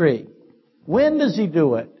fig tree. When does he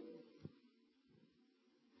do it?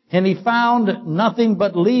 And he found nothing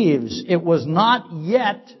but leaves. It was not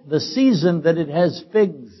yet the season that it has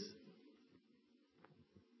figs.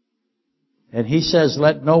 And he says,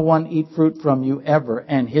 let no one eat fruit from you ever.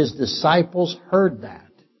 And his disciples heard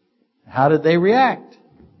that. How did they react?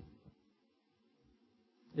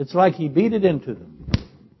 It's like he beat it into them.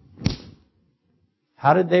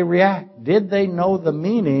 How did they react? Did they know the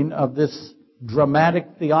meaning of this dramatic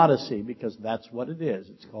theodicy? Because that's what it is.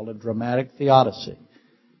 It's called a dramatic theodicy.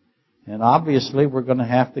 And obviously, we're going to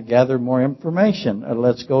have to gather more information.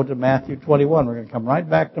 Let's go to Matthew 21. We're going to come right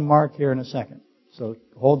back to Mark here in a second. So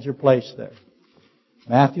hold your place there.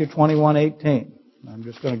 Matthew 21:18. I'm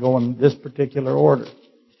just going to go in this particular order.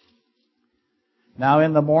 Now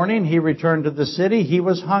in the morning he returned to the city. He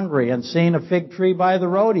was hungry, and seeing a fig tree by the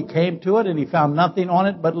road, he came to it, and he found nothing on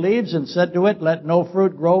it but leaves, and said to it, "Let no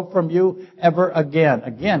fruit grow from you ever again."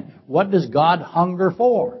 Again, what does God hunger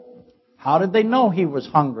for? How did they know he was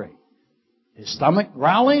hungry? His stomach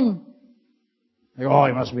growling? They go, "Oh,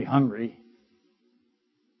 he must be hungry."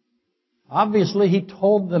 Obviously, he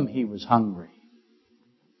told them he was hungry.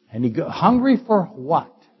 And hungry for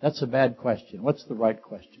what? That's a bad question. What's the right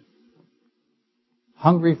question?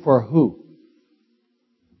 Hungry for who?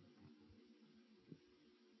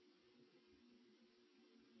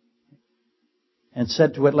 And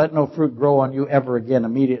said to it, "Let no fruit grow on you ever again."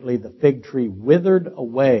 Immediately the fig tree withered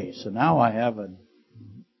away. So now I have a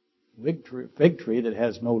fig tree that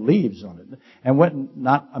has no leaves on it. And went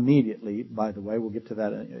not immediately, by the way, we'll get to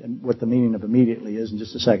that, and what the meaning of immediately is in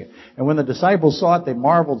just a second. And when the disciples saw it, they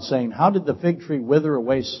marveled, saying, "How did the fig tree wither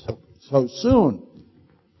away so soon?"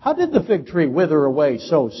 How did the fig tree wither away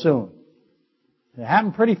so soon? It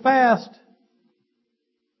happened pretty fast.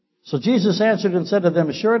 So Jesus answered and said to them,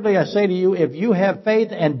 "Assuredly I say to you, if you have faith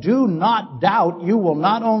and do not doubt, you will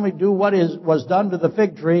not only do what was done to the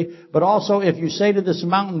fig tree, but also if you say to this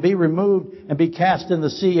mountain, 'Be removed and be cast in the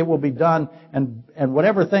sea,' it will be done. And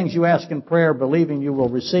whatever things you ask in prayer, believing you will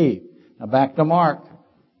receive." Now back to Mark,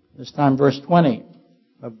 this time verse 20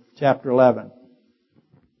 of chapter 11.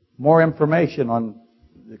 More information on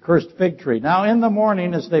the cursed fig tree. Now in the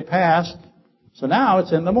morning as they passed, so now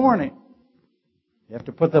it's in the morning. You have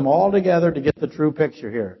to put them all together to get the true picture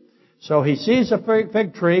here. So he sees a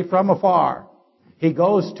fig tree from afar. He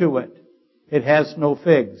goes to it. It has no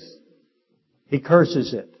figs. He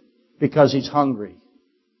curses it because he's hungry.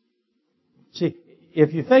 See,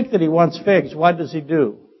 if you think that he wants figs, what does he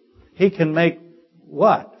do? He can make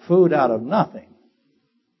what? Food out of nothing.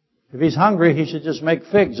 If he's hungry, he should just make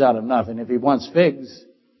figs out of nothing if he wants figs.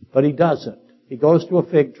 But he doesn't. He goes to a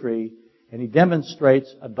fig tree and he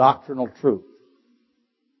demonstrates a doctrinal truth.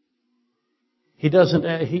 He doesn't,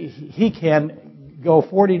 he can go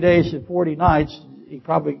 40 days and 40 nights. He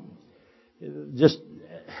probably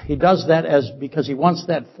he does that because he wants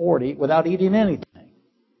that 40 without eating anything.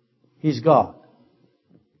 He's God.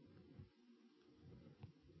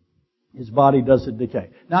 His body doesn't decay.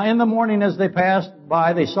 Now in the morning as they passed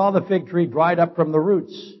by, they saw the fig tree dried up from the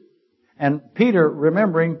roots. And Peter,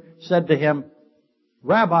 remembering, said to him,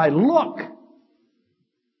 "Rabbi, look!"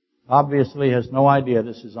 Obviously has no idea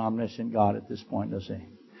this is omniscient God at this point, does he?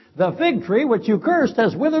 "The fig tree which you cursed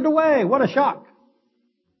has withered away." What a shock.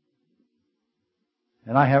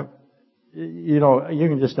 And you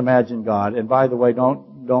can just imagine God. And by the way,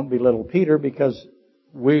 don't belittle Peter, because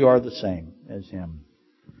we are the same as him.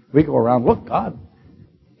 We go around, "Look, God,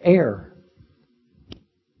 air."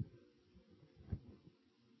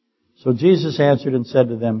 So Jesus answered and said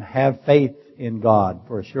to them, "Have faith in God.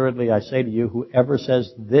 For assuredly I say to you, whoever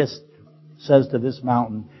says to this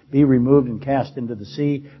mountain, 'Be removed and cast into the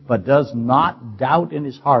sea,' but does not doubt in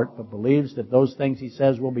his heart, but believes that those things he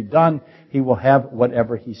says will be done, he will have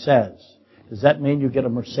whatever he says." Does that mean you get a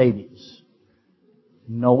Mercedes?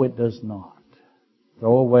 No, it does not.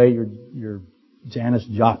 Throw away your Janis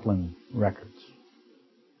Joplin records.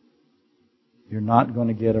 You're not going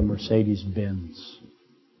to get a Mercedes Benz.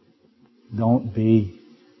 Don't be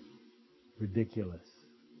ridiculous.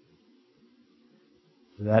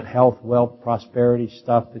 That health, wealth, prosperity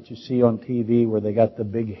stuff that you see on TV where they got the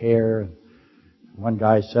big hair. One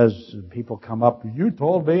guy says, people come up, "You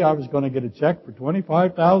told me I was going to get a check for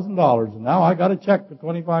 $25,000, and now I got a check for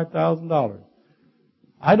 $25,000.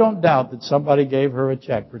 I don't doubt that somebody gave her a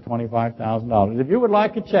check for $25,000. If you would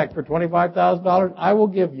like a check for $25,000, I will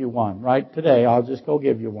give you one. Right today, I'll just go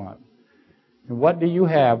give you one. And what do you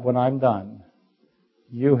have when I'm done?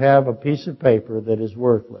 You have a piece of paper that is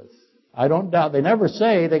worthless. I don't doubt. They never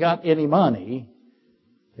say they got any money.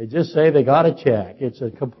 They just say they got a check. It's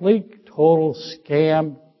a complete, total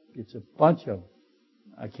scam. It's a bunch of,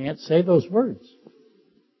 I can't say those words.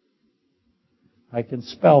 I can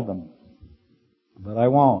spell them, but I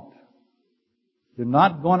won't. You're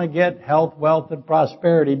not going to get health, wealth, and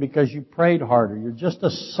prosperity because you prayed harder. You're just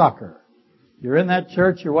a sucker. You're in that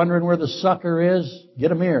church, you're wondering where the sucker is,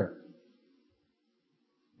 get a mirror.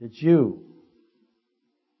 It's you.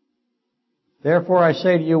 Therefore I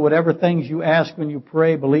say to you, whatever things you ask when you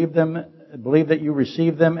pray, believe that you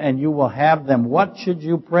receive them, and you will have them. What should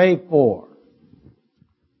you pray for?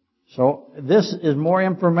 So this is more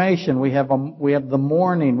information. We have the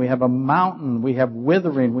mourning, we have a mountain, we have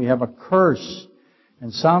withering, we have a curse.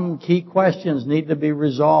 And some key questions need to be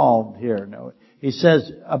resolved here. He says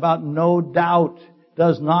about no doubt,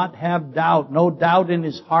 does not have doubt, no doubt in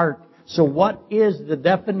his heart. So what is the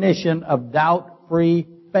definition of doubt-free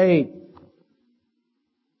faith?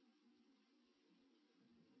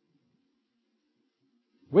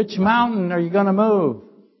 Which mountain are you going to move?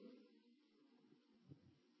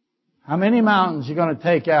 How many mountains are you going to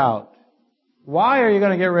take out? Why are you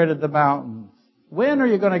going to get rid of the mountains? When are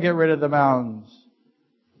you going to get rid of the mountains?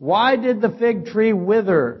 Why did the fig tree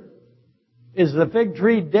wither? Is the fig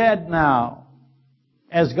tree dead now?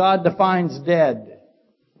 As God defines dead.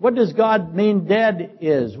 What does God mean dead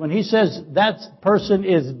is? When He says that person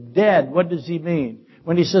is dead, what does He mean?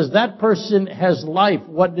 When He says that person has life,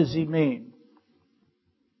 what does He mean?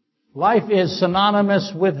 Life is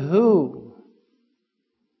synonymous with who?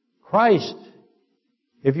 Christ.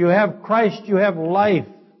 If you have Christ, you have life.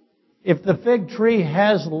 If the fig tree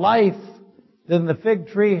has life, then the fig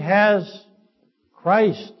tree has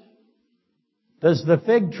Christ. Does the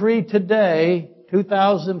fig tree today,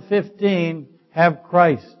 2015, have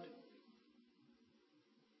Christ?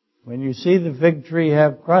 When you see the fig tree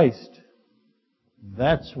have Christ,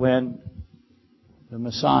 that's when the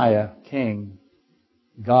Messiah, King,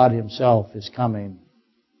 God Himself is coming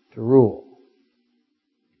to rule.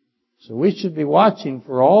 So we should be watching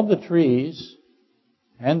for all the trees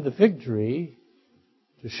and the fig tree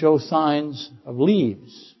to show signs of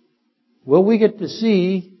leaves. Will we get to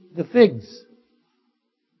see the figs?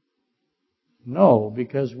 No,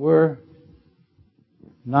 because we're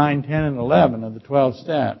 9, 10, and 11 of the 12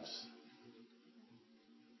 steps.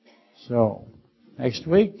 So, next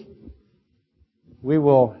week, we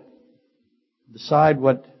will decide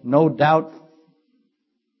what no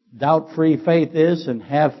doubt-free faith is and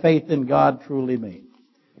have faith in God truly mean.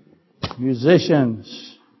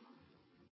 Musicians,